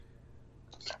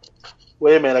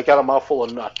Wait a minute, I got a mouthful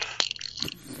of nuts.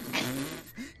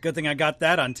 Good thing I got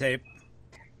that on tape.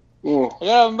 Mm. I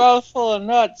got a mouthful of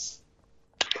nuts.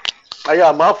 I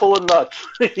got a mouthful of nuts.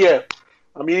 Yeah.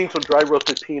 I'm eating some dry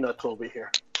roasted peanuts over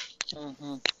here.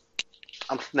 Mm-hmm.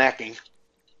 I'm snacking.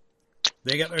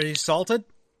 Are you salted?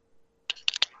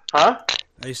 Huh?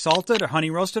 Are you salted or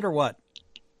honey roasted or what?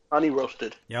 Honey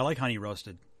roasted. Yeah, I like honey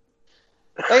roasted.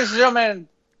 Ladies and gentlemen,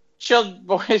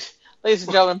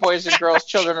 boys and girls,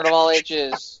 children of all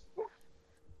ages,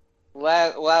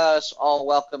 let us all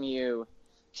welcome you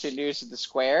to News of the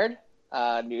Squared.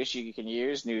 News you can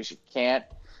use, news you can't,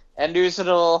 and news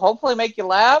that'll hopefully make you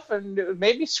laugh and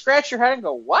maybe scratch your head and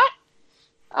go, what?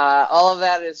 All of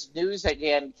that is news that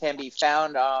can be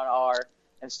found on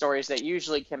and stories that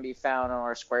usually can be found on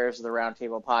our Squares of the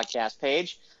Roundtable podcast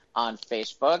page on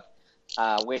Facebook.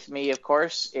 With me, of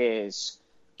course, is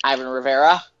Ivan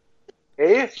Rivera.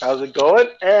 Hey, how's it going?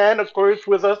 And, of course,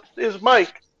 with us is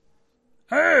Mike.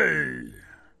 Hey!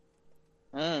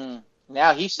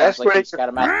 Now he sounds like he's got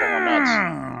a mouthful of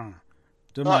nuts.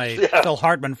 To my Phil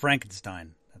Hartman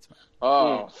Frankenstein. That's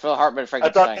Phil Hartman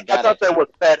Frankenstein. I thought that was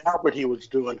Fat Albert he was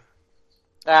doing.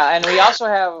 And we also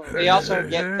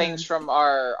get things from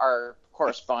our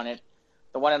correspondent,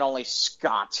 the one and only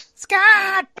Scott.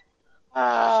 Scott!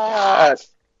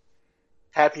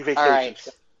 Happy vacation. All right.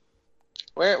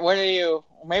 Where do you?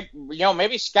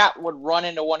 Maybe Scott would run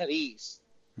into one of these.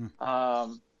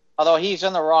 Although he's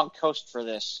on the wrong coast for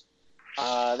this.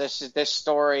 This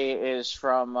story is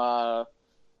from the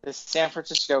San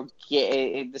Francisco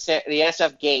the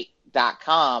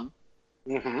SFGate.com.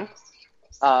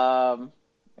 Mm-hmm.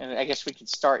 And I guess we could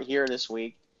start here this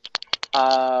week.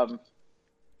 Feral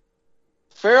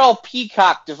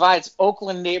peacock divides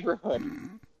Oakland neighborhood.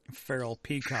 Feral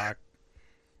peacock.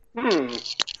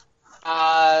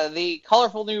 The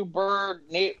colorful new bird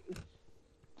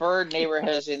neighbor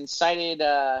has incited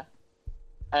a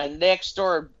next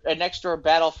door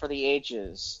battle for the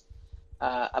ages.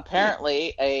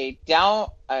 Apparently,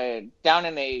 down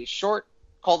in a short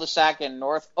cul-de-sac in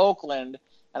North Oakland,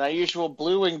 an unusual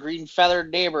blue and green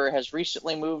feathered neighbor has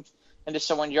recently moved into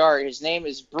someone's yard. His name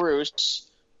is Bruce,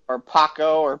 or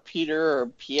Paco, or Peter, or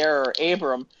Pierre, or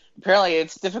Abram. Apparently,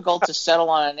 it's difficult to settle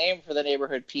on a name for the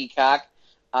neighborhood peacock.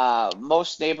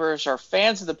 Most neighbors are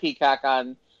fans of the peacock,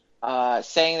 saying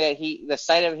that the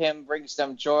sight of him brings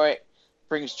joy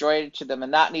to the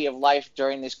monotony of life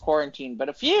during this quarantine. But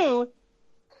a few,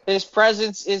 his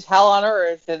presence is hell on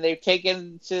earth, and they've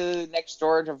taken to next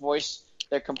door to voice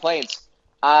their complaints.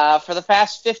 For the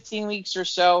past 15 weeks or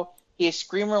so, he has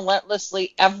screamed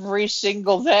relentlessly every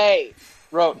single day,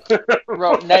 wrote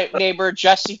neighbor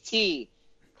Jesse T.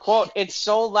 Quote, "It's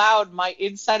so loud, my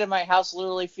inside of my house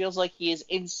literally feels like he is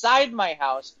inside my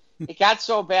house. It got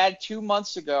so bad 2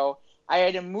 months ago, I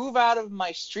had to move out of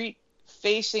my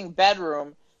street-facing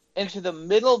bedroom into the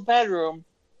middle bedroom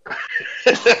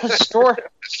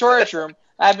storage room.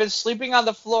 I've been sleeping on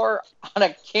the floor on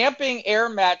a camping air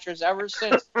mattress ever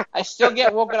since. I still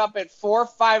get woken up at 4,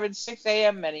 5, and 6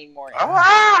 a.m. many mornings."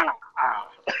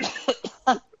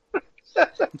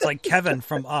 It's like Kevin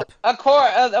from Up.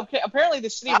 Apparently, the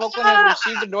city of Oakland has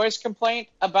received a noise complaint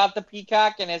about the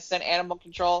peacock and has sent animal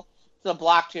control to the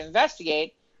block to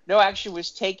investigate. No action was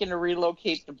taken to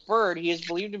relocate the bird. He is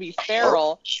believed to be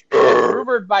feral and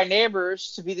rumored by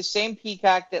neighbors to be the same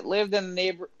peacock that lived in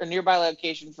a nearby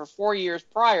location for 4 years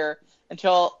prior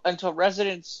until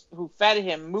residents who fed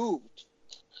him moved.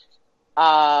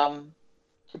 The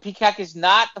peacock is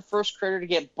not the first critter to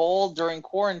get bold during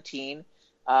quarantine.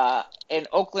 In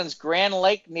Oakland's Grand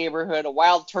Lake neighborhood, a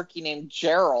wild turkey named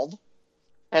Gerald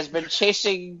has been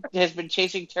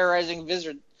terrorizing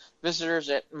visitors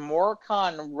at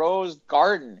Morcon Rose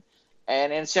Garden.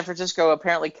 And in San Francisco,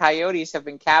 apparently coyotes have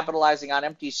been capitalizing on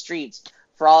empty streets,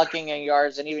 frolicking in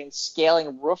yards, and even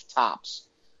scaling rooftops.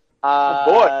 Oh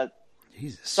boy!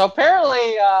 Jesus. So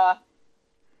apparently,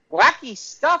 wacky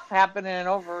stuff happening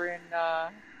over in.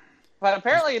 But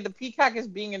apparently, the peacock is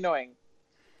being annoying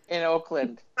in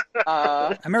Oakland.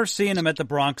 I remember seeing them at the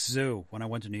Bronx Zoo when I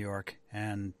went to New York,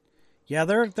 and yeah,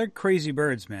 they're crazy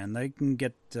birds, man. They can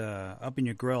get up in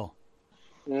your grill.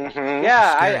 Mm-hmm.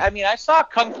 Yeah, I mean, I saw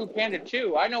Kung Fu Panda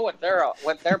too. I know what they're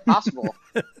possible.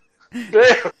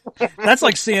 That's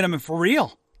like seeing them for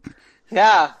real.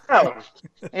 Yeah,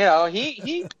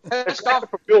 he pissed off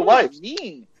for real life.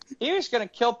 Mean. He was going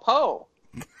to kill Poe.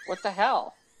 What the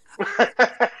hell?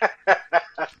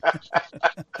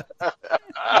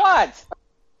 What?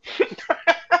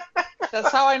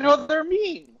 That's how I know they're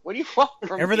mean. What do you want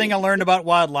from Everything me? I learned about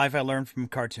wildlife, I learned from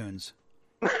cartoons.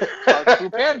 Kung Fu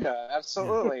Panda,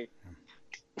 absolutely.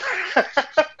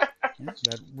 Yeah,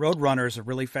 that Roadrunner is a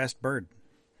really fast bird.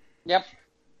 Yep.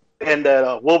 And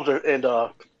that wolves and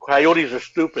coyotes are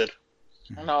stupid.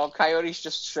 No, coyotes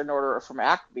just should order it from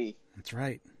Acme. That's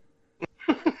right.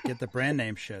 Get the brand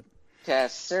name shit. Yeah,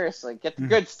 seriously, get the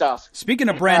good stuff. Speaking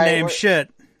of brand name what- shit,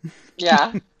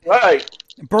 Yeah. Right.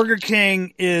 Burger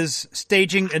King is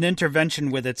staging an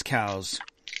intervention with its cows.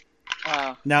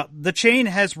 Now, the chain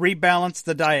has rebalanced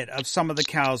the diet of some of the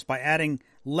cows by adding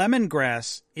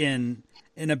lemongrass in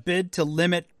a bid to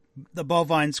limit the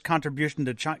bovine's contribution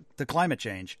to climate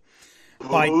change.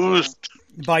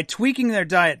 By tweaking their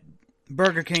diet,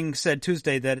 Burger King said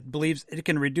Tuesday that it believes it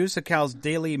can reduce a cow's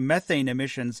daily methane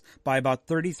emissions by about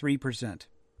 33%.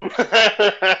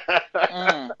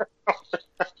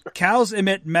 Cows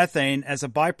emit methane as a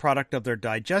byproduct of their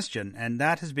digestion, and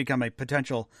that has become a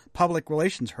potential public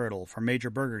relations hurdle for major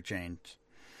burger chains.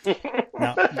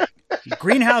 Now,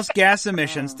 greenhouse gas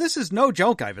emissions, this is no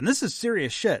joke, Ivan. This is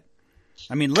serious shit.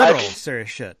 I mean, literal serious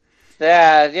shit.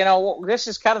 Yeah, this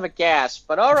is kind of a gas,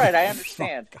 but all right, I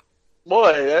understand.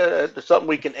 Boy, that's something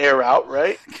we can air out,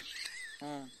 right?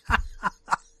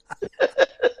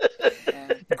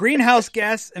 Greenhouse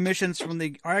gas emissions from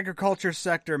the agriculture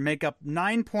sector make up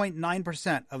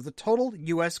 9.9% of the total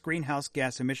U.S. greenhouse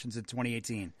gas emissions in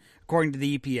 2018, according to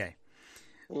the EPA.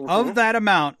 Mm-hmm. Of that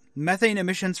amount, methane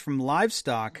emissions from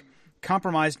livestock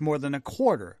comprised more than a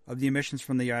quarter of the emissions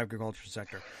from the agriculture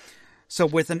sector. So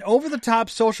with an over-the-top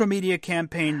social media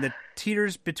campaign that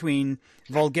teeters between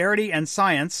vulgarity and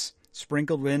science,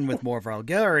 sprinkled in with more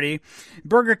vulgarity,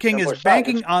 Burger King is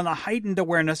banking on a heightened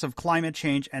awareness of climate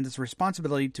change and its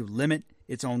responsibility to limit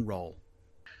its own role.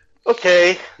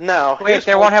 Okay, now... Wait,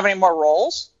 they won't have any more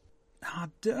rolls?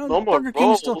 Burger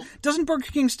King still... Doesn't Burger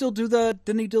King still do the...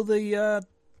 Didn't he do the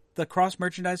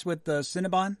cross-merchandise with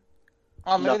Cinnabon?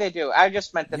 Oh, maybe they do. I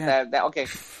just meant that... Okay,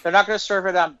 they're not going to serve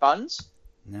it on buns?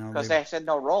 No. Because they said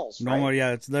no rolls, No right? more,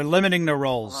 yeah. They're limiting the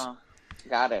rolls.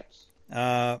 Got it.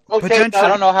 Okay, I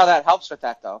don't know how that helps with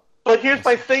that, though. But here's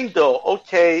my thing, though.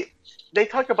 Okay, they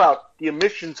talk about the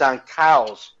emissions on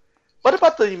cows. What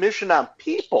about the emission on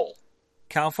people?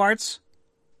 Cow farts?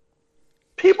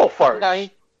 People farts. No,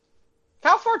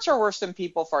 cow farts are worse than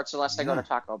people farts unless they go to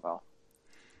Taco Bell.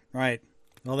 Right.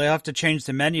 Well, they have to change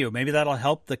the menu. Maybe that'll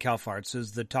help the cow farts,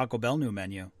 is the Taco Bell new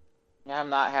menu. Yeah, I'm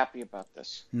not happy about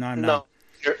this. No, I'm not.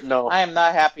 No. I am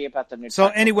not happy about the new So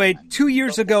Taco anyway, Bell menu. 2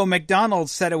 years ago,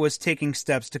 McDonald's said it was taking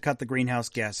steps to cut the greenhouse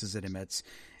gases it emits.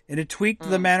 And it tweaked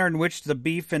the manner in which the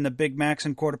beef and the Big Macs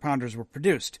and Quarter Pounders were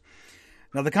produced.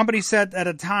 Now, the company said at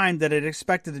a time that it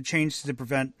expected the change to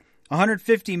prevent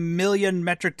 150 million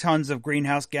metric tons of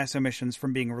greenhouse gas emissions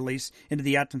from being released into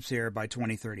the atmosphere by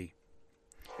 2030.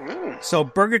 So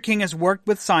Burger King has worked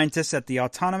with scientists at the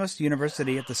Autonomous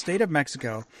University at the State of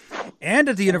Mexico and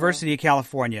at the University of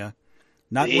California,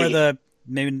 not where the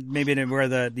maybe where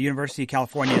the University of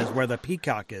California is where the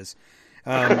peacock is.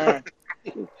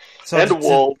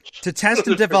 So to test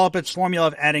and develop its formula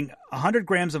of adding 100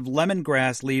 grams of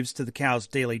lemongrass leaves to the cows'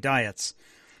 daily diets.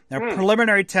 Now,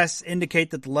 preliminary tests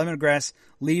indicate that the lemongrass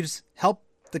leaves help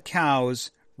the cows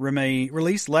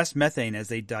release less methane as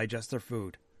they digest their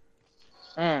food.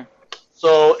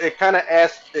 So it kind of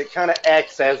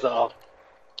acts as a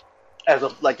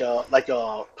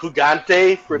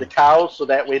purgante for the cows, so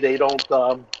that way they don't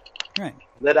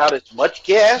let out as much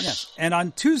gas. Yes. And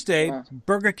on Tuesday,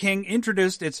 Burger King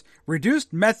introduced its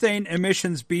reduced methane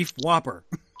emissions beef Whopper.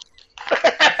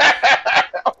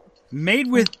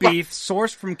 Made with beef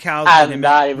sourced from cows that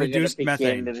emit reduced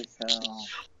methane.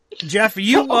 Jeff, are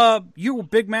you a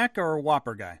Big Mac or a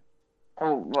Whopper guy?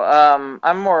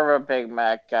 I'm more of a Big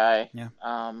Mac guy. Yeah.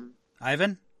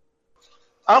 Ivan?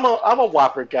 I'm a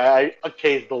Whopper guy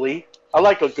occasionally. I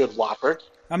like a good Whopper.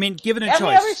 I mean, given a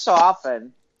choice. Every so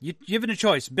often. Given a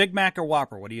choice, Big Mac or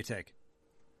Whopper, what do you take?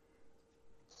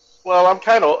 Well, I'm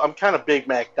kind of Big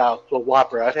Mac out to a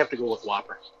Whopper. I'd have to go with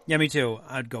Whopper. Yeah, me too.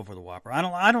 I'd go for the Whopper.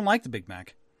 I don't like the Big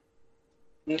Mac.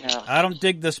 Yeah. I don't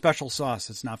dig the special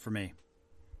sauce. It's not for me.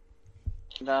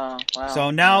 No. Well, so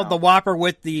now the Whopper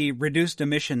with the reduced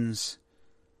emissions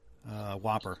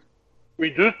Whopper.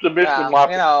 Reduced emissions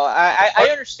Whopper. I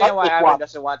understand why Ivan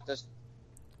doesn't want this.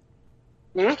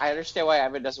 I understand why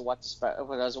Ivan doesn't want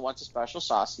the special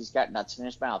sauce. He's got nuts in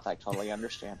his mouth. I totally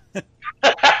understand.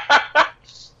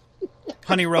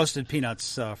 Honey roasted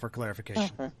peanuts, for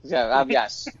clarification. Yeah.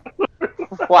 Yes.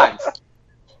 What?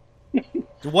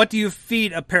 What do you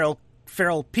feed a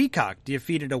feral peacock? Do you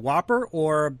feed it a Whopper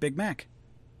or a Big Mac?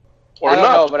 I don't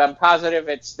know, but I'm positive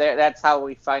it's there. That's how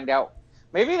we find out.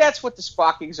 Maybe that's what the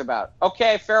squawking's about.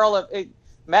 Okay, feral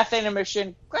methane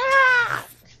emission.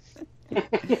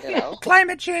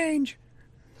 Climate change.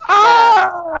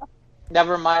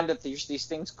 Never mind that there's these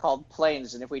things called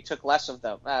planes, and if we took less of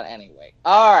them, anyway.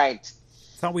 All right.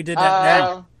 Thought we did that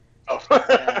now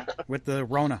Yeah. with the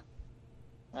Rona.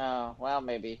 Oh, well,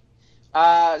 maybe.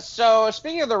 So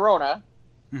speaking of the Rona,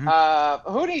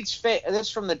 who needs fake? This is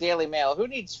from the Daily Mail. Who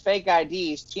needs fake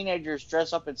IDs? Teenagers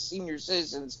dress up as senior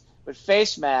citizens with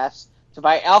face masks to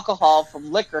buy alcohol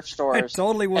from liquor stores. I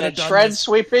totally would have and a done trend this.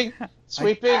 sweeping.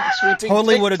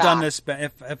 Totally would have done TikTok.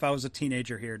 this if I was a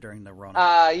teenager here during the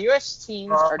Rona. U.S.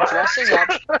 teens are dressing up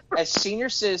as senior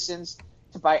citizens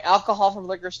to buy alcohol from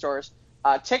liquor stores.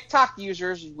 TikTok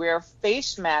users wear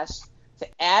face masks to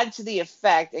add to the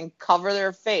effect and cover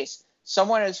their face.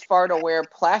 Someone is far to wear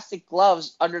plastic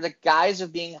gloves under the guise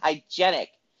of being hygienic.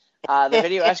 The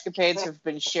video escapades have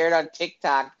been shared on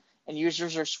TikTok, and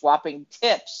users are swapping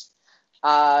tips.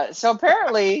 So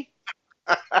apparently,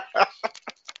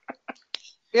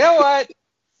 you know what?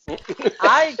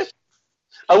 I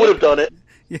would have done it.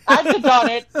 I'd have done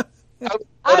it.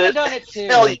 I'd have done it too.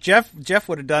 Hell, Jeff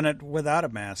would have done it without a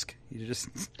mask. You just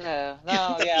Well,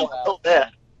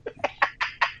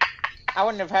 I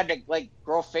wouldn't have had to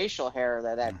grow facial hair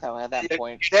at that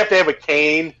point. You'd have to have a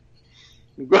cane.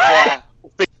 Yeah.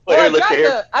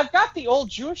 Well, I've got the old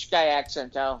Jewish guy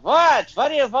accent now. What? What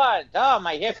do you want? Oh,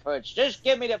 my hip hurts. Just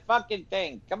give me the fucking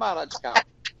thing. Come on, let's go.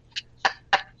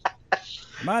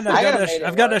 Come on,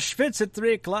 I've got a schwitz at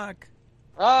 3:00.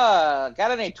 Oh,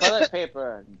 got any toilet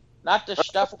paper? Not to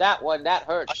stuff that one. That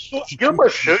hurts. Give a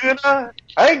sugar. I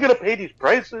ain't gonna pay these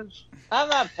prices. I'm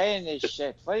not paying this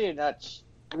shit. What are you nuts?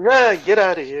 Yeah, get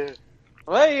out of here.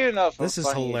 What do you know? This is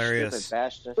funny, hilarious. stupid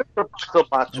bastard?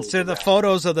 And so the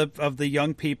photos of the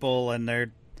young people, and they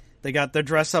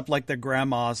dressed up like their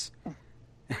grandmas.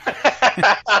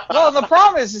 Well, the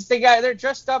problem is they're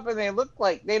dressed up and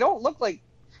they don't look like.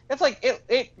 It's like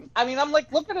it. I mean, I'm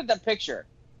like looking at the picture,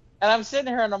 and I'm sitting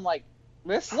here and I'm like,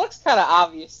 this looks kind of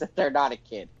obvious that they're not a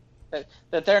kid,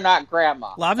 that they're not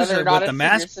grandma. Well, obviously, they're not with a the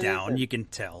mask senior down, citizen. you can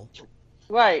tell.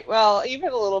 Right. Well, even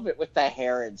a little bit with the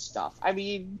hair and stuff. I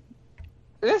mean,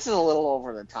 this is a little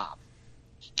over the top.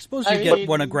 Suppose you get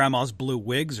one of Grandma's blue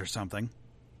wigs or something.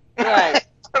 Right.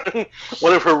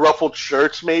 One of her ruffled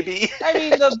shirts, maybe. I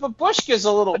mean, the babushka's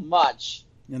a little much.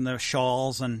 And the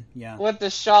shawls and with the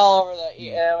shawl over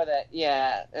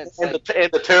it's and,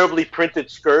 like, the terribly printed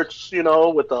skirts,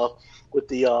 with the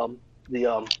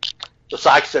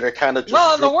socks that are kind of just.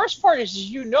 Well, and the worst part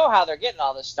is how they're getting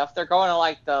all this stuff. They're going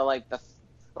to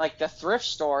the thrift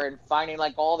store and finding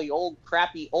all the old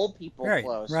crappy old people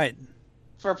clothes, right,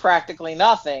 for practically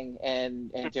nothing and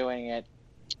doing it.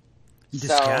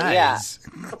 Disguise.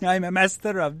 So, yeah. I'm a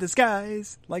master of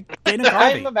disguise, like Dana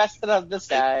Carvey. I'm a master of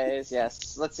disguise.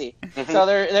 Yes. Let's see. So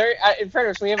they're in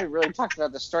fairness, we haven't really talked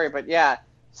about the story, but yeah.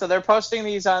 So they're posting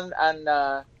these on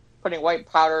putting white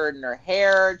powder in their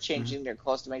hair, changing their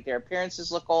clothes to make their appearances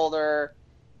look older,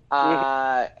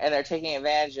 and they're taking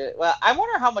advantage of it. Well, I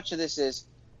wonder how much of this is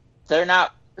they're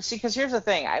not. See, because here's the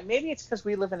thing. Maybe it's because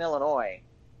we live in Illinois.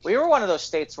 We were one of those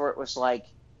states where it was like,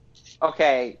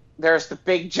 okay, there's the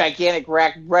big, gigantic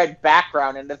red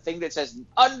background and the thing that says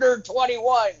under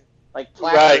 21,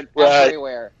 plastered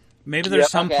everywhere. Maybe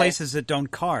there's some places that don't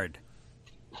card.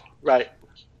 Right.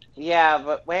 Yeah,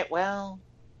 but well,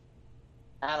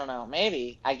 I don't know.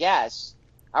 Maybe, I guess.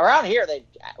 Around here,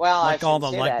 all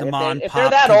the the mom and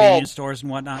pop convenience stores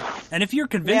and whatnot. And if you're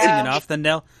convincing enough, then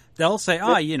they'll say,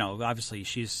 obviously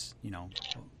she's,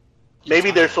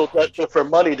 Maybe they're so desperate for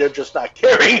money, they're just not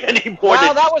caring anymore.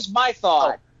 Well, that was my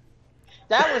thought.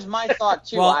 That was my thought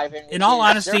too, well, Ivan. In all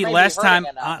honesty, last time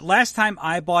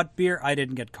I bought beer, I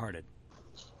didn't get carded.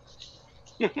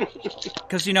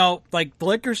 Because, the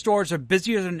liquor stores are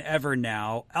busier than ever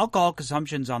now. Alcohol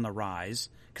consumption's on the rise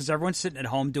because everyone's sitting at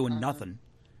home doing nothing.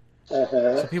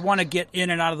 So people want to get in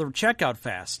and out of the checkout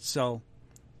fast. So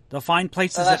they'll find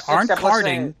places that aren't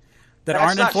carding, that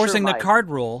aren't enforcing the card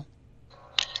rule.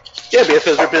 Yeah,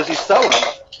 because they're busy selling.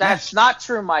 That's not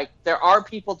true, Mike. There are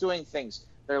people doing things.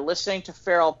 They're listening to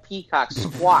feral peacocks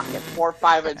squawk at 4,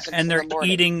 5, and 6 and they're in the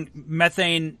morning. eating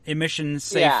methane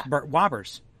emission-safe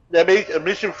Whoppers. That make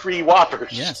emission-free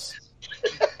Whoppers. Yes.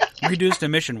 Reduced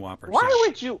emission Whoppers. Why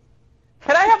would you...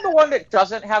 Can I have the one that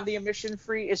doesn't have the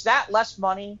emission-free? Is that less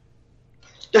money?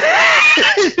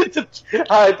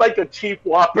 I'd like a cheap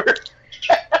Whopper.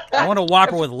 I want a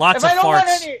Whopper with lots of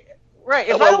farts.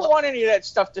 If I don't want any of that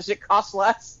stuff, does it cost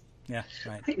less? Yeah,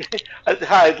 right.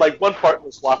 I'd like one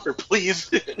partless Whopper, please.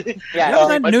 Yeah.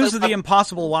 The news of the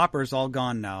Impossible Whopper is all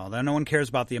gone now. No one cares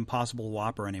about the Impossible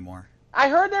Whopper anymore. I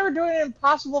heard they were doing an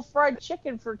Impossible Fried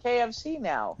Chicken for KFC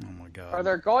now. Oh, my God. Or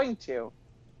they're going to.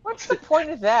 What's the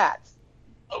point of that?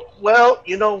 Well,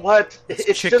 you know what?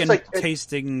 It's chicken just like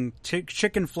tasting,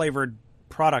 chicken flavored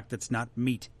product that's not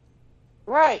meat.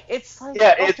 Right. It's like,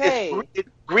 yeah, okay. it's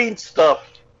green stuff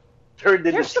turned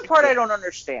into. Here's the part I don't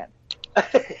understand.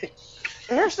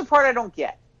 Here's the part I don't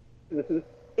get.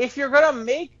 If you're going to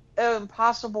make an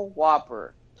Impossible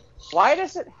Whopper, why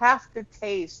does it have to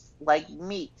taste like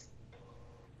meat?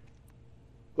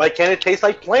 Like, can it taste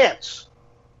like plants?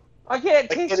 Why can't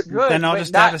it taste good? Then I'll but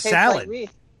just not have a taste salad. Like meat?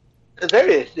 There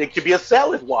it is. It could be a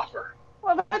salad Whopper.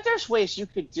 Well, but there's ways you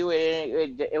could do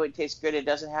it. It would taste good. It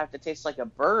doesn't have to taste like a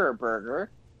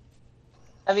burger.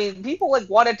 I mean, people like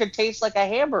want it to taste like a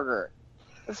hamburger.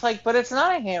 It's like, but it's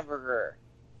not a hamburger.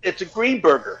 It's a green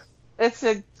burger. It's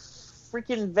a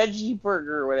freaking veggie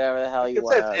burger, or whatever the hell you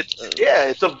want.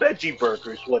 It's a veggie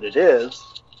burger is what it is.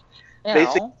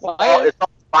 Basically, Why? it's a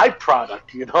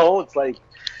byproduct. You know, it's like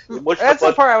that's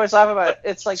the part I was laughing about.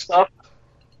 It's like stuff.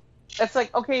 It's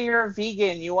like, okay, you're a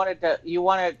vegan. You're eating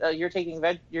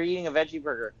a veggie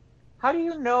burger. How do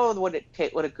you know what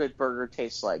a good burger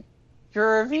tastes like?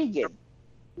 You're a vegan.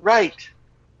 Right.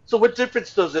 So what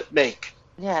difference does it make?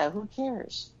 Yeah, who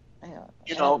cares? I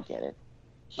You don't get it.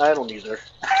 I don't either.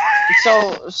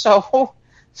 So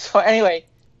anyway,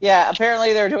 yeah,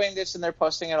 apparently they're doing this and they're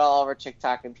posting it all over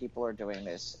TikTok and people are doing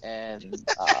this and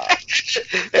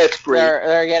That's great.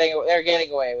 they're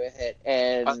getting away with it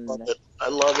and I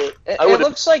love it. It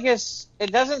looks like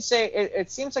it doesn't say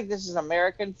it seems like this is an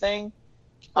American thing.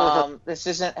 This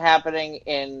isn't happening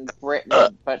in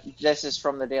Britain, but this is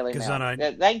from the Daily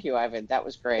Mail. Thank you, Ivan. That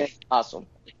was great. Awesome.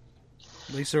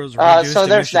 At least there was reduced so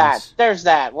there's emissions. There's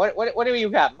that. What do you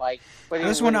got, Mike?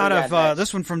 This one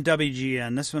from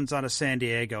WGN. This one's out of San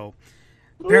Diego.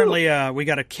 Apparently, we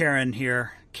got a Karen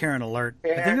here. Karen alert.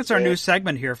 I think that's our new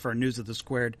segment here for News of the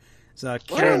Squared. It's a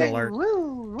Karen alert.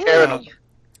 Karen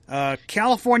alert.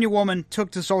 California woman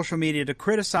took to social media to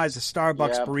criticize a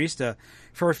Starbucks barista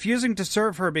for refusing to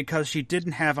serve her because she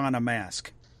didn't have on a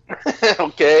mask.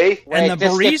 Okay. And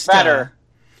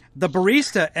the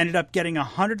barista ended up getting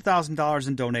 $100,000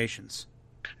 in donations.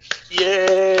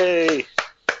 Yay!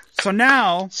 So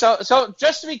now... So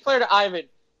just to be clear to Ivan,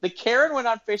 the Karen went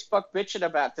on Facebook bitching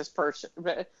about this person,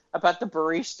 about the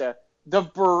barista. The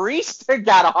barista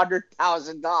got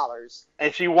 $100,000.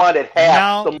 And she wanted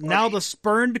half the money. Now the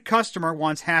spurned customer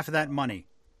wants half of that money.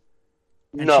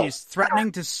 And she's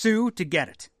threatening to sue to get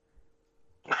it.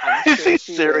 Is he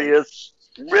serious?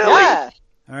 Really? Yeah.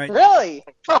 All right. Really?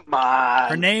 Come on.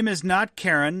 Her name is not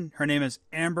Karen. Her name is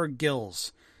Amber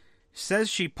Gills. Says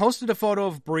she posted a photo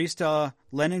of barista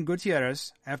Lenin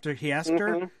Gutierrez after he asked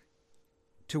her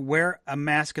to wear a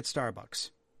mask at Starbucks.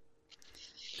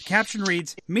 The caption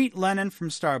reads, "Meet Lenin from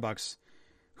Starbucks,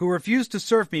 who refused to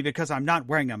serve me because I'm not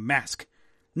wearing a mask.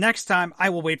 Next time, I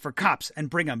will wait for cops and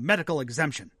bring a medical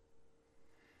exemption."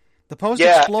 The post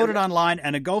exploded online,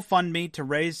 and a GoFundMe to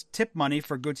raise tip money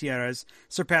for Gutierrez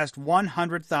surpassed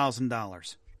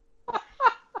 $100,000.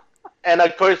 And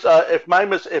of course, if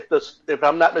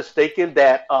I'm not mistaken,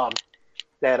 that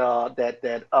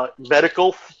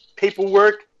medical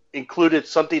paperwork included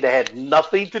something that had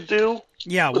nothing to do.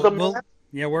 Yeah, with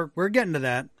we're getting to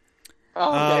that.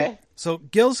 Oh, okay. So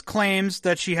Gills claims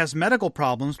that she has medical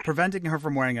problems preventing her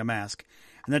from wearing a mask,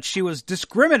 and that she was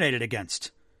discriminated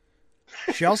against.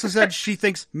 She also said she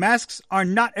thinks masks are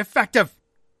not effective.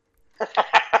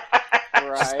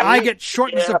 Right. I get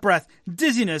shortness of breath,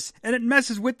 dizziness, and it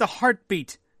messes with the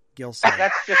heartbeat, Gil said.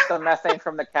 That's just the methane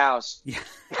from the cows. Yeah.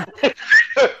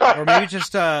 Or maybe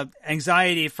just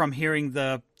anxiety from hearing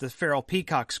the feral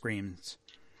peacock screams.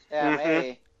 Yeah,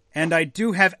 maybe. And I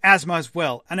do have asthma as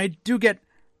well, and I do get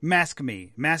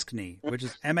maskne, which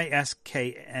is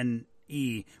maskne,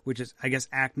 which is, I guess,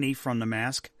 acne from the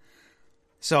mask.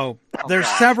 So there's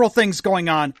several things going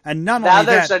on, and not only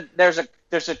that.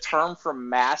 There's a term for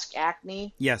mask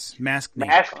acne. Yes, maskne.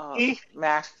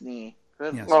 Maskne.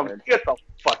 Good Lord. Get the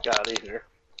fuck out of here.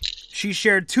 She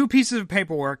shared 2 pieces of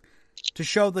paperwork to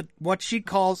show that what she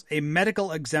calls a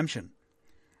medical exemption.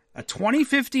 A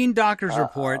 2015 doctor's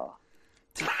report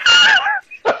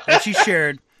that she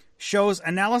shared shows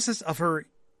analysis of her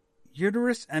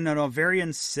uterus and an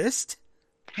ovarian cyst.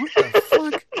 What the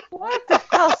fuck? What the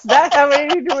hell does that have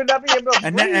anything to do with not being able to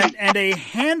breathe? And a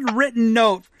handwritten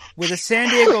note with a San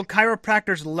Diego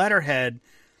chiropractor's letterhead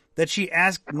that she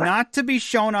asked not to be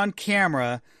shown on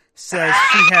camera says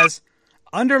she has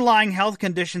underlying health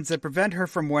conditions that prevent her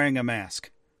from wearing a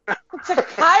mask. It's a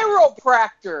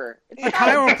chiropractor. It's a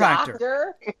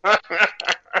chiropractor.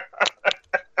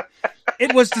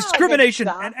 It was discrimination,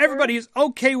 and everybody is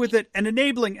okay with it and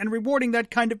enabling and rewarding that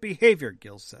kind of behavior,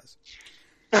 Gil says.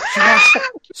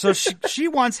 She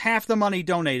wants half the money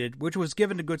donated, which was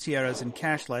given to Gutierrez in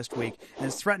cash last week, and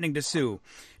is threatening to sue.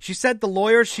 She said the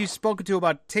lawyers she's spoken to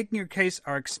about taking her case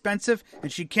are expensive,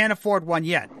 and she can't afford one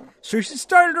yet. So she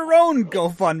started her own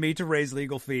GoFundMe to raise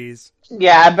legal fees.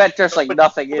 Yeah, I bet there's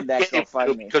nothing in that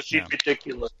GoFundMe. Because she's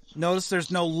ridiculous. Notice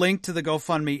there's no link to the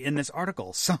GoFundMe in this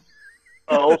article. So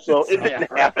it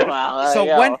didn't happen. Well,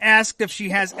 so when asked if she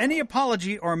has any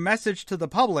apology or message to the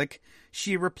public,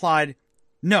 she replied,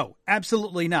 "No,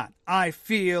 absolutely not. I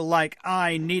feel like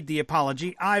I need the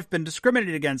apology. I've been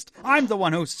discriminated against. I'm the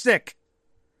one who's sick."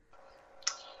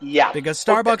 Yeah. Because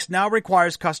Starbucks now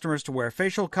requires customers to wear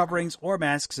facial coverings or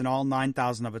masks in all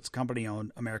 9,000 of its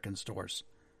company-owned American stores.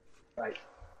 Right.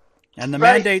 And the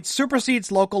mandate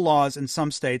supersedes local laws in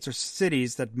some states or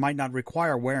cities that might not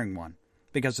require wearing one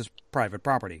because it's private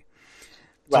property.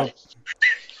 Right.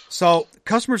 So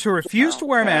customers who refuse to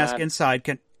wear a mask inside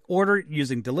can order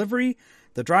using delivery,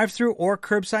 the drive-thru, or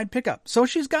curbside pickup. So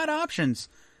she's got options.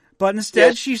 But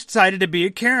instead, she decided to be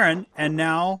a Karen, and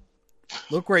now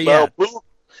look where you at.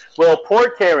 Well,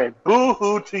 poor Karen.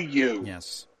 Boo-hoo to you.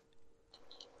 Yes.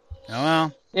 Oh,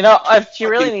 well. If she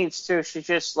really needs to, she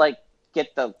just,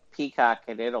 get the peacock,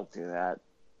 and it'll do that.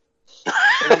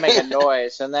 It'll make a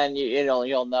noise, and then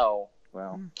you'll know.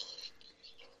 Well,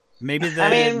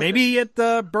 maybe at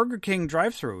the Burger King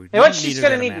drive-thru. You know what she's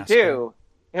going to need to do?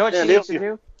 You know what she needs to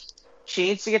do? She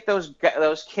needs to get those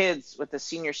kids with the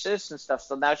senior citizen stuff,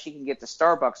 so now she can get to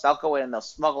Starbucks. I'll go in and they'll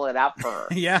smuggle it out for her.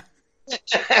 Yeah.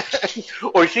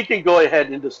 Or she can go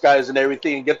ahead in disguise and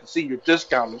everything and get the senior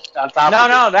discount on top of it.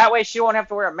 No, that way she won't have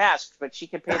to wear a mask, but she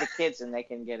can pay the kids and they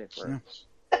can get it for her.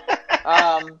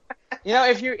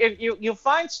 If you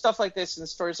find stuff like this and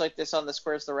stories like this on the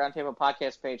Squares the Roundtable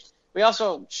podcast page, we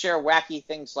also share wacky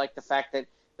things like the fact that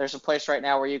there's a place right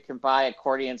now where you can buy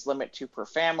accordions limit 2 per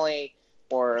family,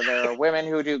 or there are women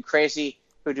who do crazy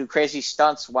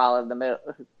stunts while in the middle,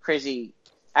 crazy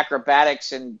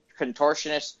acrobatics and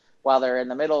contortionists while they're in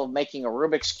the middle of making a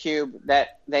Rubik's Cube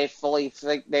that they fully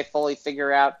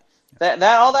figure out. That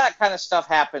all that kind of stuff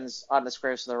happens on the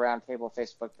Squares of the Roundtable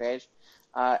Facebook page,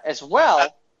 as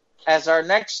well as our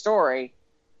next story.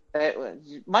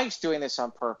 Mike's doing this on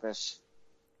purpose.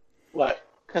 What?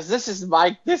 Because this is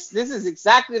this is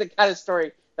exactly the kind of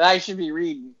story that I should be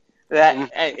reading.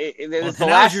 It's the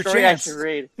last story I should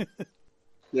read.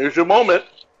 There's your moment.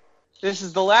 This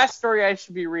is the last story I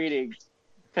should be reading.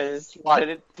 Because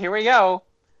here we go.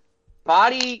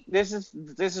 Body. This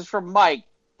is from Mike.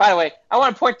 By the way, I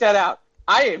want to point that out.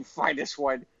 I didn't find this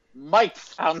one. Mike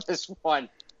found this one.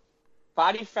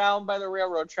 Body found by the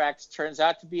railroad tracks turns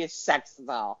out to be a sex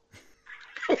doll.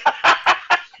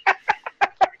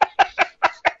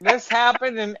 This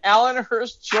happened in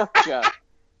Allenhurst, Georgia.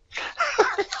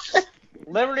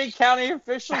 Liberty County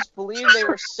officials believe they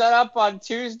were set up on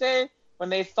Tuesday when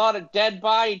they thought a dead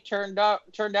body turned out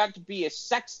to be a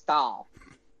sex doll.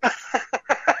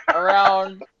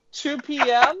 Around 2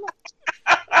 p.m.,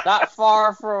 not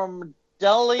far from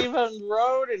Delavan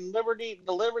Road in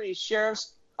the Liberty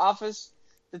Sheriff's Office,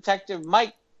 Detective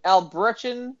Mike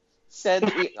Albrechen said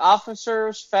the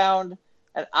officers found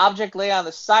an object lay on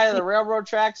the side of the railroad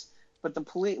tracks, but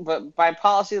by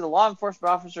policy, the law enforcement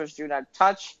officers do not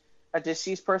touch a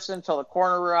deceased person until the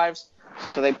coroner arrives.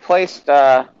 So they placed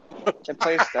a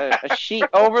sheet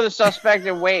over the suspect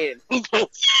and waited. When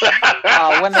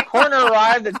the coroner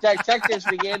arrived, the detectives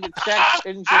began to check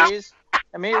injuries.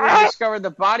 Immediately discovered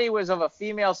the body was of a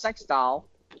female sex doll.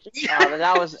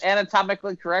 That was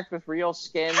anatomically correct with real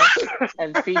skin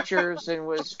and features and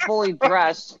was fully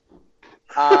dressed.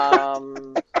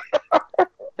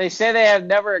 They say they have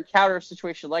never encountered a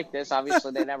situation like this.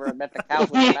 Obviously, they never met the cows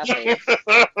with the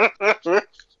method.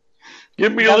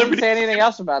 Give me doesn't say anything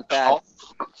else about that.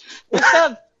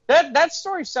 That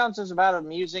story sounds as about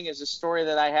amusing as a story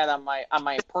that I had on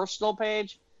my personal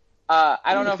page.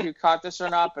 I don't know if you caught this or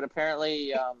not, but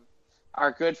apparently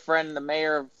our good friend, the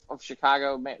mayor of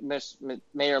Chicago,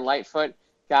 Mayor Lightfoot,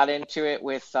 got into it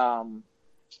with the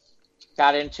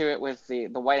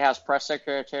White House press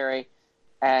secretary,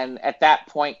 and at that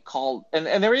point called. And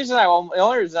the only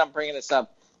reason I'm bringing this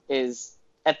up is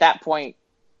at that point,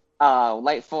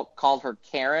 Lightfoot called her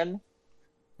Karen.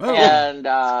 Oh. And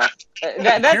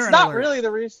that's not really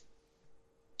the reason.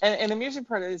 And the amusing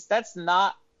part is that's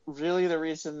not really the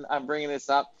reason I'm bringing this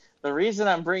up. The reason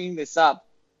I'm bringing this up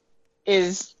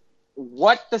is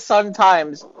what the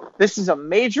Sun-Times, this is a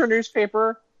major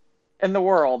newspaper in the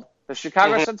world, the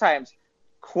Chicago Sun-Times,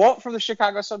 quote from the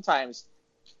Chicago Sun-Times,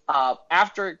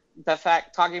 after the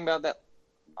fact, talking about that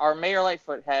our Mayor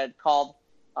Lightfoot had called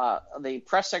the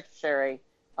press secretary,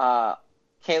 Kayleigh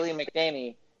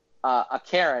McEnany, a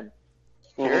Karen.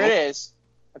 Here it is.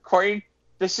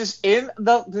 This is in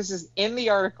the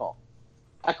article.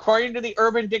 According to the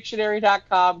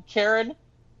UrbanDictionary.com, Karen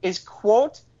is,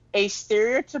 quote, a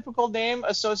stereotypical name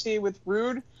associated with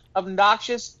rude,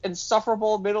 obnoxious,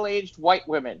 insufferable middle-aged white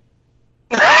women.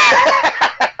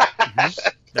 That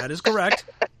is correct.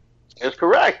 That's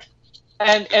correct.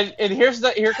 And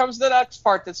here comes the next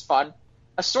part that's fun.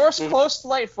 A source close to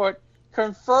Lightfoot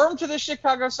confirmed to the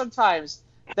Chicago Sun-Times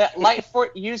that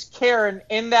Lightfoot used Karen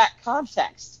in that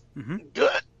context. Mm-hmm.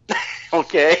 Good.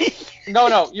 Okay.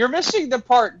 No, you're missing the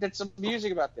part that's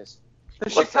amusing about this. The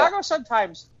What's Chicago that?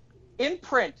 Sun-Times, in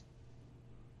print,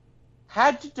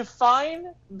 had to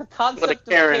define the concept of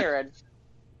Karen,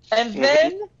 and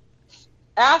then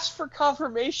ask for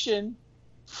confirmation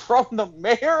from the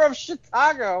mayor of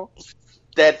Chicago.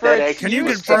 Can you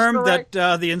confirm that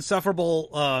the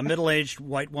insufferable middle-aged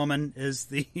white woman is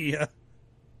the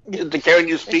Karen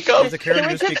you speak of? The Karen Can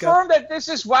we you speak confirm of? that this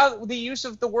is why the use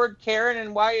of the word Karen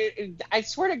and why? I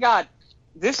swear to God,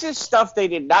 this is stuff they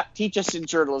did not teach us in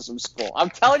journalism school. I'm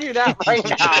telling you that right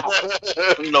now.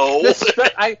 No.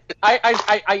 I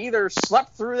either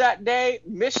slept through that day,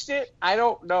 missed it. I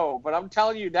don't know, but I'm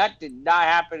telling you that did not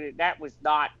happen. That was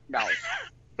not no.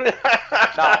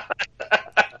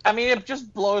 I mean, it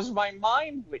just blows my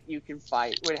mind what you can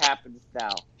fight. What happens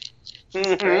now?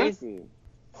 It's crazy.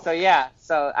 So yeah,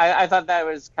 I thought that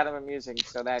was kind of amusing.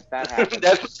 So that happened.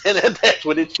 That's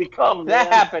what it's become. That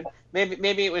man. happened.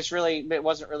 Maybe it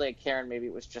wasn't really a Karen. Maybe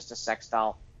it was just a sex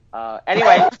doll.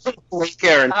 Anyway,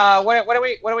 Karen. what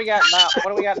do we got now? What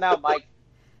do we got now, Mike?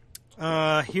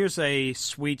 Here's a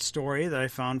sweet story that I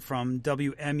found from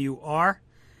WMUR.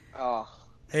 Oh.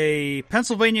 A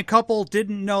Pennsylvania couple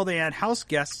didn't know they had house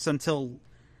guests until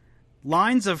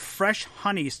lines of fresh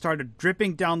honey started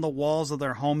dripping down the walls of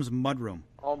their home's mudroom.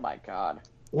 Oh my God.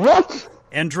 What?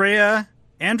 Andrea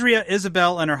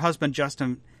Isabel and her husband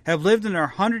Justin have lived in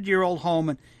their 100-year-old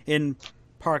home in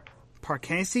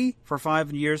Poughkeepsie for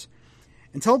 5 years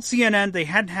and told CNN they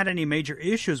hadn't had any major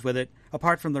issues with it,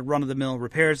 apart from the run-of-the-mill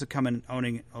repairs that come in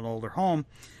owning an older home.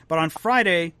 But on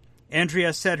Friday,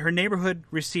 Andrea said her neighborhood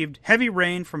received heavy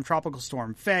rain from Tropical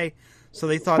Storm Faye, so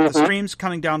they thought the streams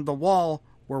coming down the wall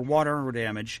were water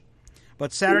damage.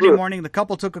 But Saturday morning, the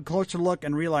couple took a closer look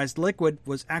and realized liquid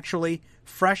was actually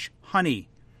fresh honey.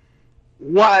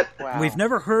 What? Wow. We've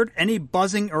never heard any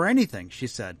buzzing or anything, she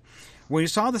said. When we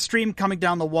saw the stream coming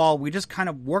down the wall, we just kind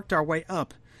of worked our way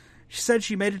up. She said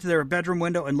she made it to their bedroom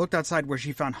window and looked outside where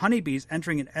she found honeybees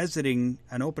entering and exiting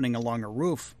an opening along her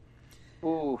roof.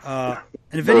 Ooh.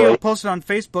 In a video posted on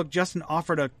Facebook, Justin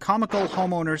offered a comical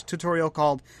homeowner's tutorial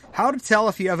called How to Tell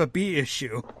If You Have a Bee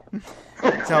Issue.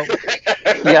 So,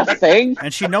 Yeah, thing.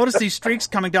 and she noticed these streaks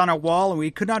coming down our wall, and we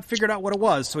could not figure out what it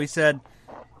was. So he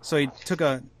took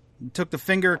the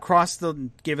finger across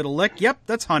gave it a lick. Yep,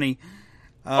 that's honey.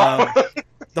 The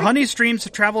honey streams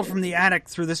have traveled from the attic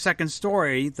through the second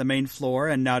story, the main floor,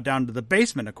 and now down to the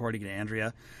basement, according to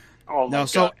Andrea. Oh my God.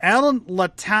 So Alan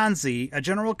Latanzi, a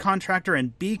general contractor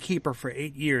and beekeeper for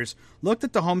 8 years, looked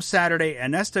at the home Saturday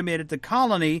and estimated the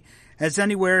colony has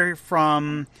anywhere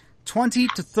from 20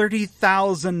 to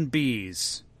 30,000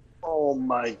 bees Oh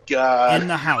my God. in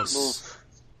the house.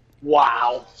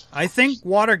 Wow. I think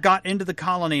water got into the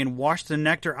colony and washed the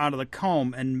nectar out of the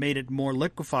comb and made it more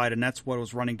liquefied, and that's what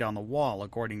was running down the wall,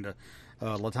 according to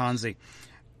Latanzi.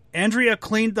 Andrea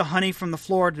cleaned the honey from the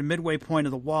floor to the midway point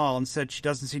of the wall and said she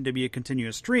doesn't seem to be a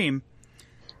continuous stream.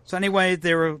 So anyway,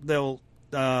 today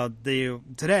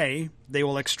they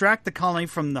will extract the colony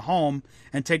from the home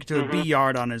and take it to a bee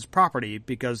yard on his property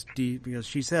because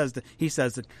he says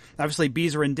that obviously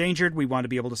bees are endangered. We want to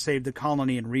be able to save the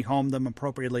colony and rehome them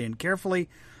appropriately and carefully.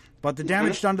 But the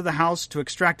damage done to the house to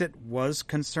extract it was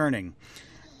concerning.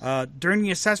 During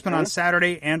the assessment on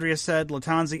Saturday, Andrea said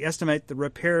Latanzi estimate the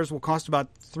repairs will cost about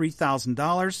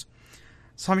 $3,000.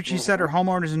 Something she said her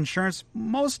homeowner's insurance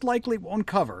most likely won't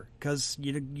cover because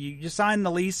you sign the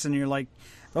lease and you're like,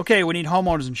 okay, we need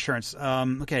homeowner's insurance.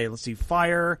 Okay, let's see,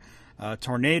 fire,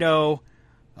 tornado,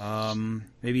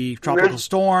 maybe tropical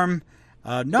storm.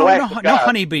 No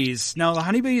honeybees. No, the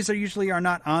honeybees are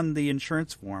not on the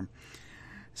insurance form.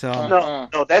 So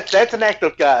No, that's an act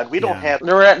of God. We don't have.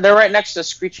 They're right next to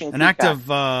Screeching an act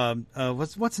Peacock.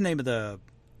 of what's the name of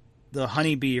the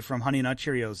honeybee from Honey Nut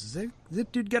Cheerios? Does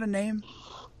that dude get a name?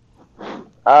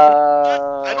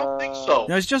 I don't think so.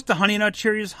 No, it's just the Honey Nut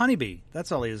Cheerios honeybee.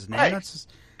 That's all his name. Right.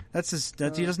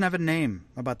 He doesn't have a name.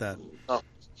 How about that? Oh.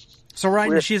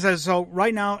 So she says,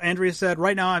 right now, Andrea said,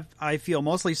 right now I feel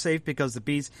mostly safe because the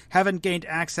bees haven't gained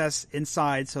access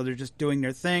inside, so they're just doing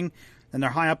their thing. and they're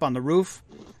high up on the roof.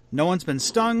 No one's been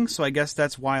stung, so I guess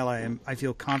that's why I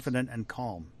feel confident and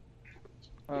calm.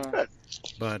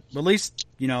 But at least,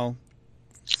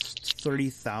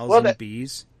 30,000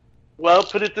 bees. Well,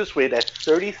 put it this way, that's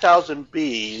 30,000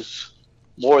 bees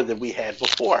more than we had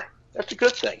before. That's a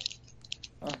good thing.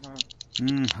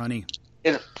 Honey.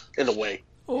 In a way.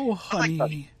 Oh,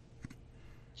 honey.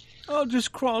 I'll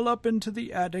just crawl up into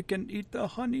the attic and eat the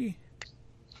honey.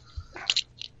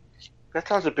 That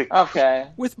sounds a bit... Okay.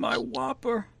 With my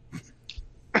Whopper.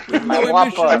 With my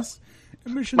Whopper.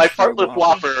 Emissions my fartless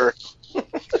Whopper.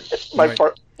 My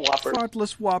fartless Whopper.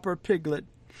 Fartless Whopper piglet.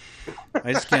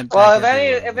 I just can't... Well,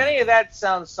 if any of that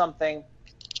sounds something,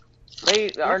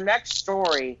 our next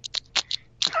story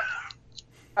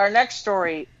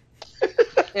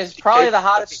is probably the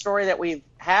hottest story that we've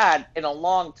had in a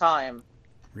long time.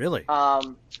 Really?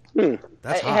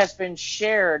 That's hot. has been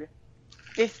shared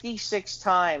 56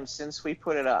 times since we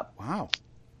put it up. Wow.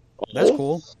 That's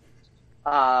cool.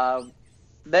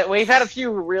 That we've had a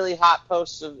few really hot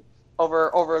posts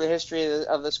over the history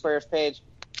of the Squares page.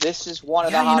 This is one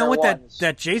of the hotter ones. You know what?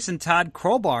 That Jason Todd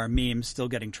crowbar meme's still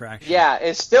getting traction. Yeah,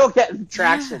 it's still getting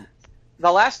traction. Yeah.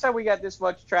 The last time we got this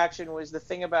much traction was the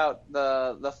thing about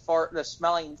the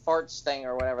smelling farts thing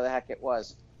or whatever the heck it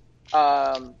was,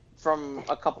 from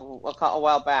a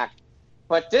while back.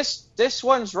 But this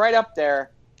one's right up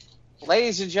there,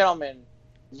 ladies and gentlemen.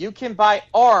 You can buy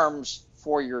arms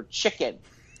for your chicken.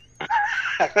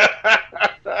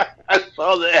 I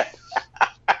saw that.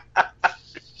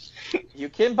 You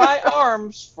can buy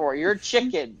arms for your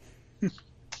chicken.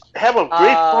 Have a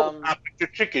great photo with your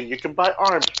chicken. You can buy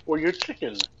arms for your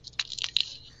chicken.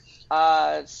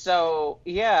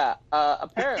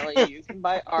 Apparently you can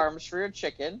buy arms for your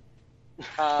chicken.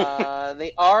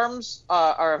 The arms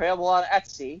are available on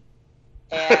Etsy,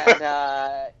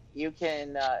 and you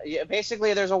can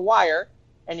basically there's a wire,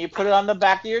 and you put it on the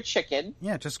back of your chicken.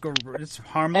 Yeah, it's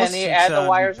harmless. And you add the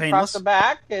wires painless. Across the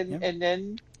back, and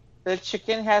then the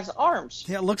chicken has arms.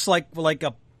 Yeah, it looks like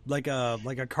a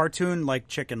cartoon like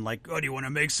chicken. Like, oh, do you want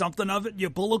to make something of it, you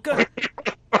palooka?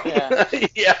 Yeah.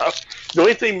 Yeah. The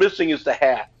only thing missing is the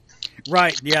hat.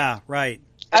 Right. Yeah. Right.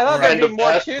 I thought there'd be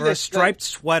more to this. Or a striped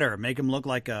sweater, make him look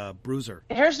like a bruiser.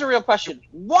 Here's the real question: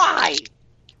 why?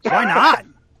 Why not?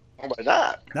 Why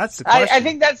not? That's the question. I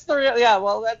think that's the real. Yeah.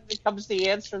 Well, that becomes the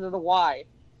answer to the why.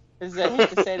 Is I hate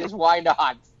to say it is why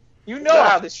not? You know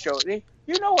how this show. You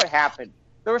know what happened.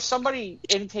 There was somebody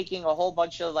intaking a whole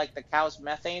bunch of the cow's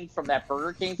methane from that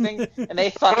Burger King thing, and they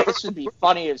thought this would be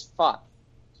funny as fuck.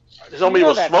 Somebody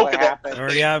was smoking that. Or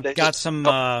got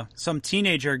some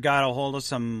teenager got a hold of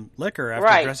some liquor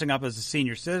after dressing up as a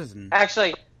senior citizen.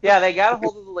 Actually, yeah, they got a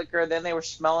hold of the liquor, then they were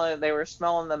smelling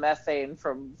the methane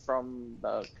from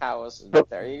the cows. And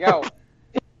there you go.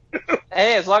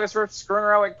 Hey, as long as we're screwing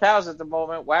around with cows at the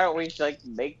moment, why don't we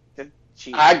make the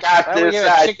cheese? I got this. We give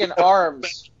chicken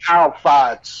arms. Cow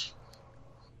farts.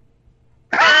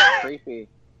 Creepy.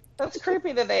 That's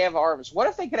creepy that they have arms. What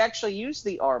if they could actually use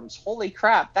the arms? Holy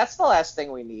crap, that's the last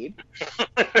thing we need.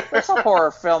 That's a horror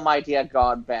film idea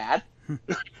gone bad.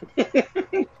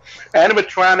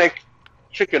 Animatronic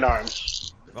chicken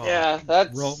arms. Oh, yeah,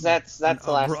 that's the last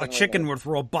thing. A chicken with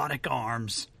robotic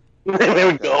arms.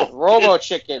 There we go. Robo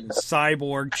chickens.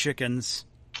 Cyborg chickens.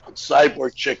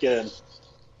 Cyborg chicken.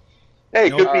 Hey,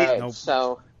 it could be.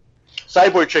 So,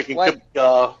 Cyborg chicken could be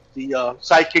the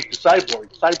sidekick to Cyborg.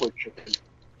 Cyborg chicken.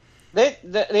 By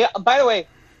the way,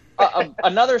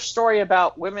 another story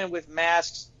about women with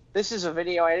masks. This is a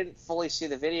video. I didn't fully see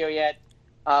the video yet,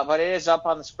 but it is up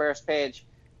on the Squares page,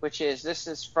 this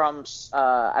is from,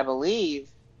 I believe,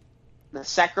 the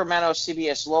Sacramento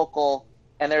CBS Local,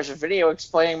 and there's a video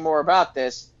explaining more about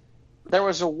this. There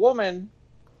was a woman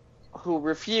who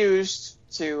refused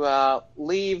to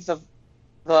leave her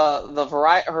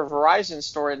Verizon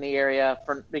store in the area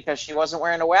because she wasn't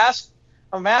wearing a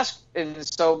mask, and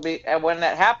so when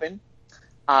that happened,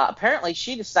 apparently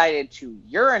she decided to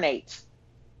urinate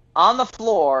on the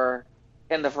floor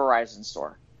in the Verizon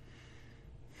store.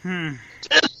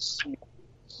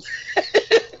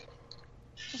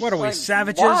 What are we,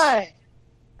 savages? Why?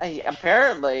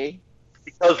 Apparently.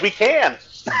 Because we can.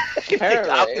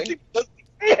 Apparently. Because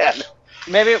we can.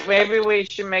 Maybe we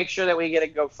should make sure that we get a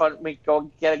GoFundMe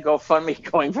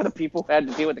going for the people who had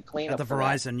to deal with the cleanup. At the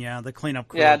Verizon, the cleanup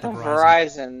crew. Yeah, the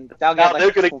Verizon. They'll get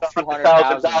they're going to get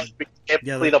 $200,000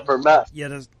 to clean up her mess.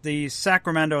 Yeah, the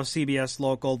Sacramento CBS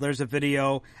Local. There's a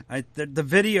video. The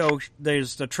video.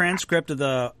 There's the transcript of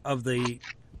the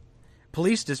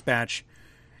police dispatch,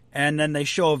 and then they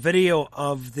show a video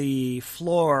of the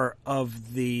floor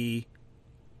of the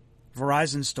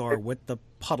Verizon store with the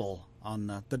puddle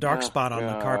on the dark spot on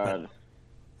the carpet.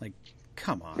 Like,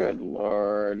 come on. Good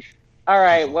Lord. All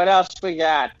right, what else we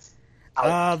got?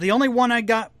 The only one I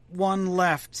got one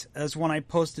left is one I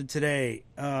posted today.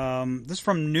 This is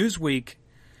from Newsweek.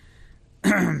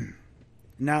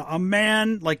 Now, a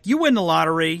man, like, you win the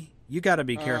lottery, you got to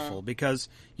be careful because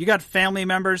you got family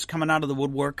members coming out of the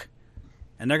woodwork,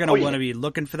 and they're going to want to be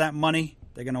looking for that money.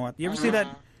 They're going to want. You ever see that?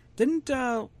 Didn't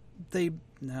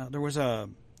there was a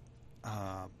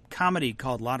comedy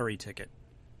called Lottery Ticket,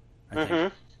 I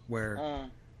think, where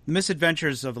the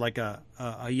misadventures of like a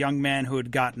young man who had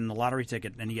gotten the lottery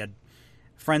ticket, and he had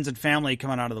friends and family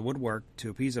coming out of the woodwork to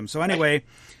appease him. So anyway,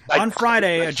 on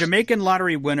Friday, a Jamaican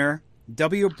lottery winner,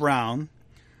 W. Brown,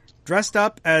 dressed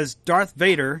up as Darth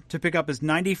Vader to pick up his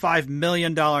 $95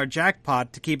 million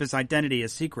jackpot to keep his identity a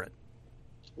secret.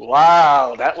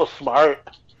 Wow, that was smart.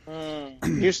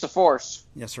 Use the Force.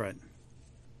 That's right.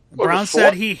 Brown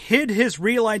said he hid his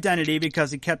real identity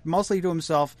because he kept mostly to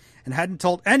himself and hadn't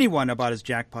told anyone about his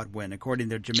jackpot win, according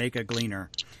to Jamaica Gleaner.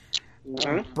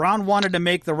 Brown wanted to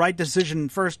make the right decision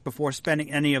first before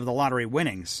spending any of the lottery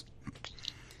winnings.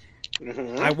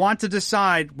 I want to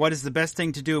decide what is the best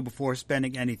thing to do before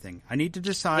spending anything. I need to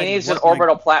decide. He needs an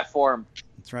orbital platform.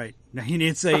 That's right. He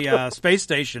needs a space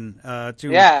station to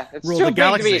it's rule too the big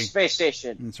galaxy. to be a space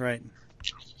station. That's right.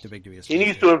 Too big to be a space He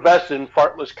needs station. to invest in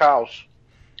fartless cows.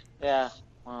 Yeah.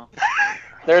 Well,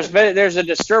 there's a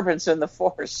disturbance in the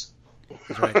Force.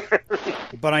 That's right.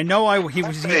 But I know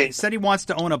he said he wants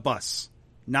to own a bus,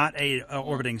 not a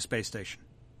orbiting space station.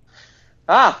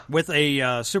 With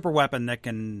a super weapon that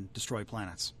can destroy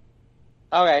planets.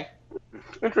 Okay.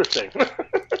 Interesting.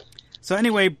 So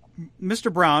anyway,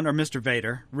 Mr. Brown, or Mr.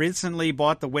 Vader, recently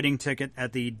bought the winning ticket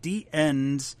at the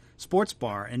D-Ends Sports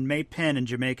Bar in May Pen in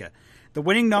Jamaica. The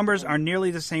winning numbers are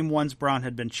nearly the same ones Brown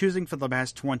had been choosing for the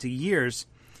past 20 years.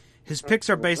 His picks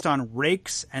are based on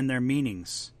rakes and their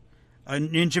meanings.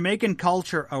 In Jamaican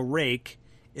culture, a rake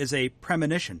is a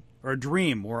premonition, or a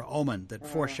dream, or omen that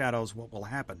foreshadows what will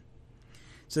happen.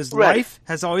 Says, life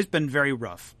has always been very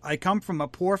rough. I come from a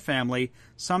poor family.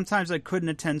 Sometimes I couldn't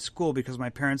attend school because my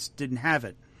parents didn't have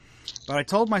it. But I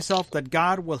told myself that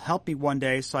God will help me one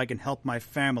day so I can help my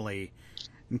family,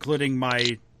 including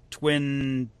my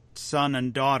twin son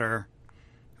and daughter,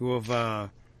 who have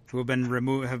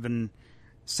been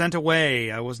sent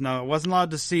away. I wasn't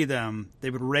allowed to see them. They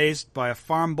were raised by a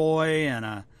farm boy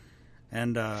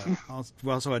and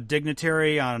also a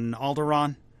dignitary on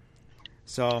Alderaan.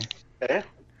 So. Okay.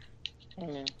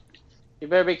 You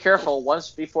better be careful once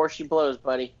before she blows,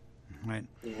 buddy. Right.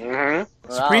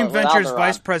 Mm-hmm. Supreme Ventures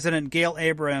Vice President Gail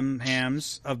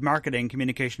Abrahams of Marketing,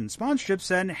 Communication, and Sponsorship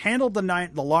said handled the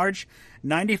large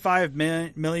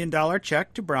 $95 million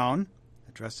check to Brown,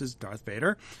 addressed as Darth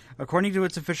Vader. According to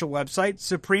its official website,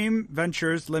 Supreme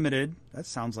Ventures Limited, that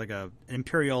sounds like an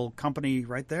imperial company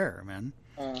right there, man.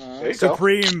 There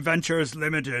Supreme Ventures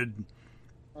Limited.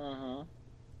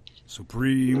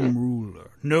 Supreme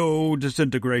Ruler. No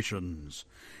disintegrations.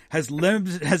 Has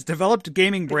developed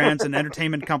gaming brands and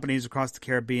entertainment companies across the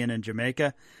Caribbean and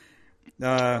Jamaica.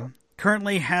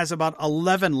 Currently has about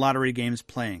 11 lottery games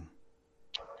playing.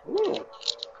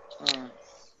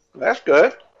 That's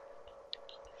good.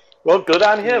 Well, good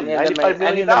on him. $95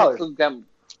 million.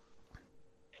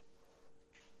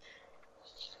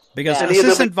 Because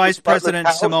Assistant Vice President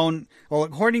Simone, well,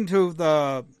 according to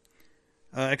the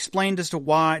explained as to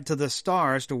why to the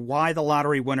Star as to why the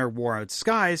lottery winner wore a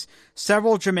disguise,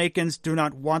 several Jamaicans do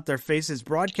not want their faces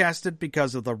broadcasted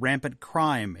because of the rampant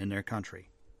crime in their country.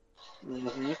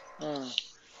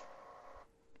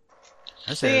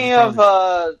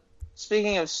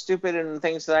 Speaking of stupid and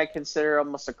things that I consider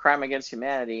almost a crime against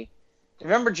humanity,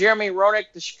 remember Jeremy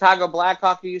Roenick, the Chicago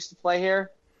Blackhawk who used to play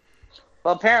here?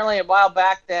 Well, apparently a while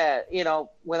back that,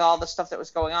 with all the stuff that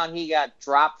was going on, he got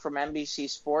dropped from NBC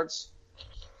Sports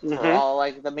for all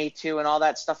like the Me Too and all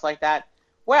that stuff like that.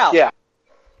 Well,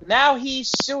 now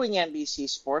he's suing NBC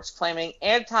Sports, claiming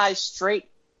anti-straight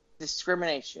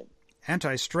discrimination.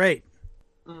 Anti-straight?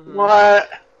 What?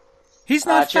 He's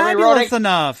not fabulous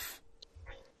enough.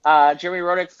 Jeremy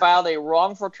Roenick filed a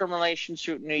wrongful termination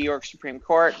suit in New York Supreme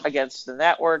Court against the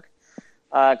network,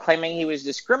 claiming he was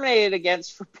discriminated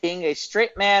against for being a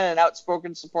straight man and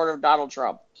outspoken supporter of Donald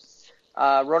Trump.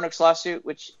 Roenick's lawsuit,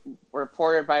 which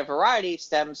reported by Variety,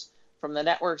 stems from the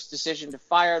network's decision to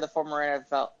fire the former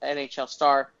NHL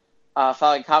star,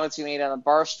 following comments he made on the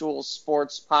Barstool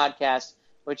Sports podcast,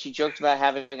 which he joked about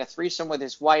having a threesome with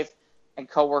his wife and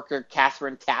coworker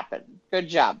Catherine Tappan. Good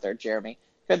job there, Jeremy.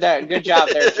 Good job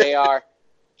there, JR.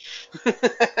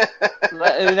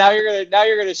 Now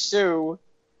you're gonna sue.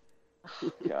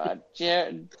 God,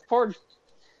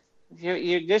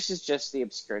 This is just the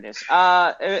obscureness.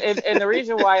 And the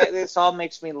reason why this all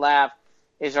makes me laugh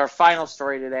is our final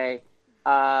story today.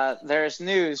 There's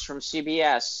news from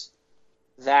CBS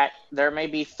that there may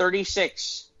be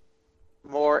 36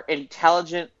 more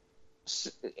intelligent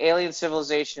alien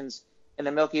civilizations in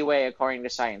the Milky Way, according to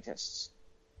scientists.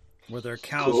 Where their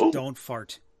cows don't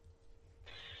fart.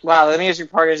 Well, the amusing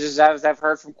part is as I've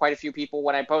heard from quite a few people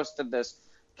when I posted this.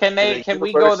 Can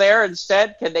we go there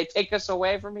instead? Can they take us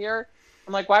away from here?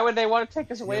 I'm like, why would they want to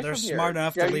take us away from here? They're smart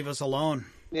enough to leave us alone.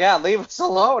 Yeah, leave us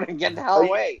alone and get the hell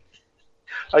away.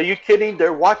 Are you kidding?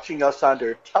 They're watching us on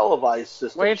their televised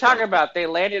system. What are you talking about? They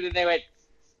landed and they went,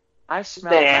 I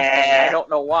smell methane. I don't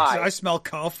know why. I smell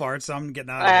cow farts. I'm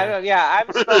getting out of here. Yeah,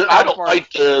 I smell I don't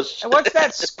like this. And what's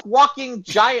that squawking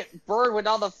giant bird with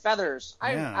all the feathers?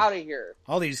 I'm out of here.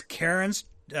 All these Karens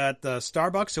at the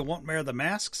Starbucks who won't wear the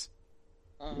masks.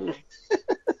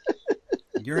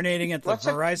 Urinating at the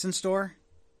Verizon store.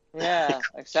 Yeah,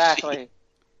 exactly.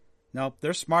 Nope,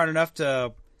 they're smart enough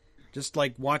to just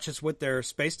like watch us with their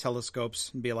space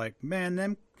telescopes and be like, man,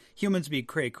 them humans be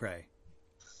cray-cray.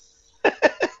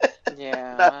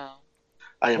 Yeah, well.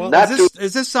 I am not.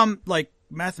 Is this some like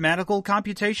mathematical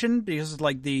computation? Because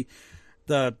like the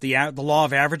law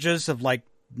of averages of like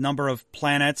number of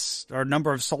planets or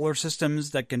number of solar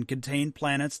systems that can contain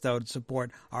planets that would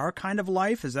support our kind of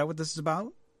life. Is that what this is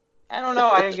about? I don't know.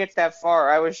 I didn't get that far.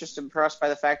 I was just impressed by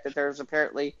the fact that there's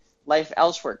apparently life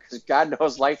elsewhere, because God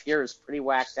knows life here is pretty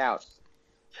whacked out.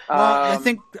 Well,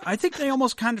 I think they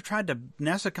almost kind of tried to.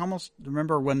 NASA almost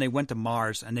remember when they went to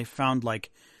Mars and they found like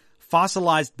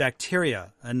fossilized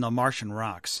bacteria in the Martian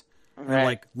rocks. Right. They're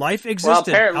like life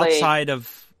existed outside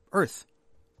of Earth.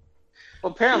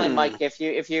 Well, apparently, Mike, if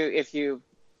you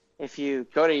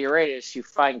go to Uranus, you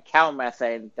find cow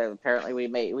methane that apparently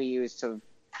we use to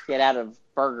get out of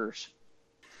burgers,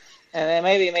 and then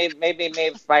maybe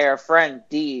made by our friend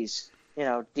D's,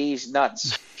 D's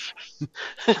nuts.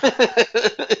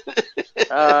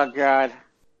 Oh God,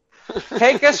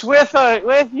 take us with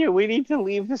you. We need to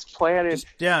leave this planet.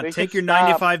 Take your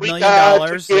 $95 million.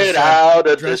 Get out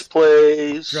of this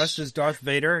place. Dressed as Darth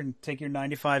Vader, and take your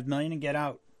 $95 million and get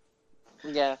out.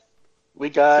 Yeah,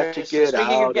 we got to get out.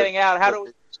 Speaking of getting out,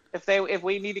 if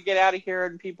we need to get out of here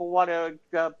and people want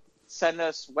to send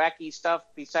us wacky stuff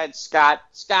besides Scott,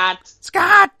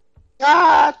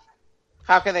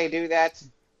 how can they do that?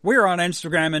 We're on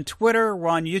Instagram and Twitter. We're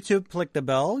on YouTube. Click the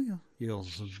bell.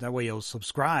 That way you'll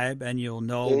subscribe and you'll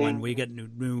know when we get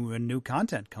new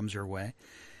content comes your way.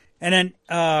 And then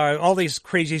all these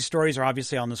crazy stories are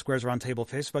obviously on the Squares Roundtable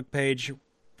Facebook page,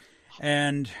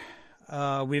 and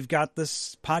we've got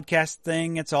this podcast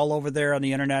thing. It's all over there on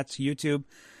the internet. It's YouTube,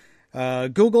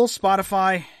 Google,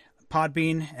 Spotify,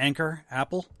 Podbean, Anchor,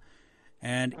 Apple.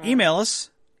 And email us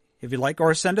if you'd like,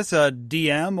 or send us a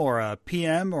DM or a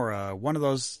PM or one of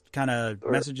those kind of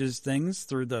messages things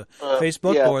through the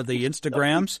Facebook or the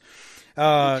Instagrams.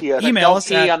 Email us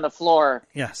pee on the floor.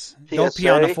 Yes. PSA. Don't pee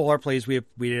on the floor, please. We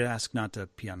ask not to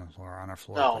pee on the floor on our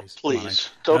floor, no, please.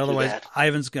 Don't otherwise, do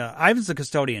that. Ivan's the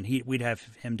custodian. We'd have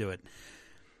him do it.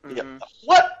 Mm-hmm.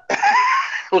 What?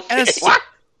 Okay. What?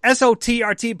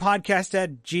 SOTRT podcast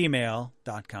at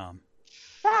gmail.com.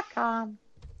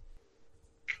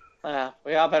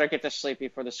 We all better get to sleep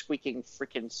before the squeaking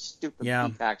freaking stupid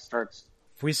peacock starts.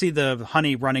 If we see the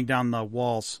honey running down the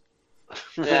walls.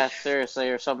 Yeah, seriously,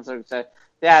 or something. Yeah,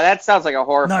 that sounds like a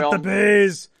horror film. Not the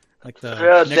bees! Like the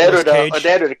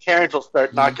Dad or the Karens will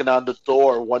start knocking on the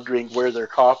door wondering where their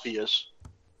coffee is.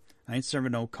 I ain't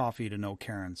serving no coffee to no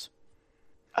Karens.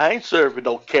 I ain't serving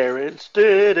no Karens. I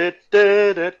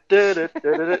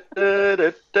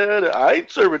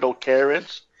ain't serving no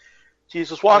Karens.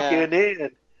 Jesus walking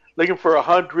in, looking for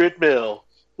 100 mil.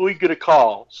 Who are you gonna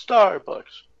call? Starbucks.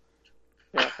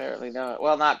 Yeah, apparently not.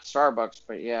 Well, not Starbucks,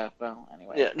 but yeah. Well,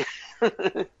 anyway.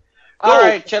 Yeah. All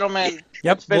right, gentlemen.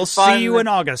 Yep, we'll see you in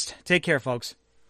August. Take care, folks.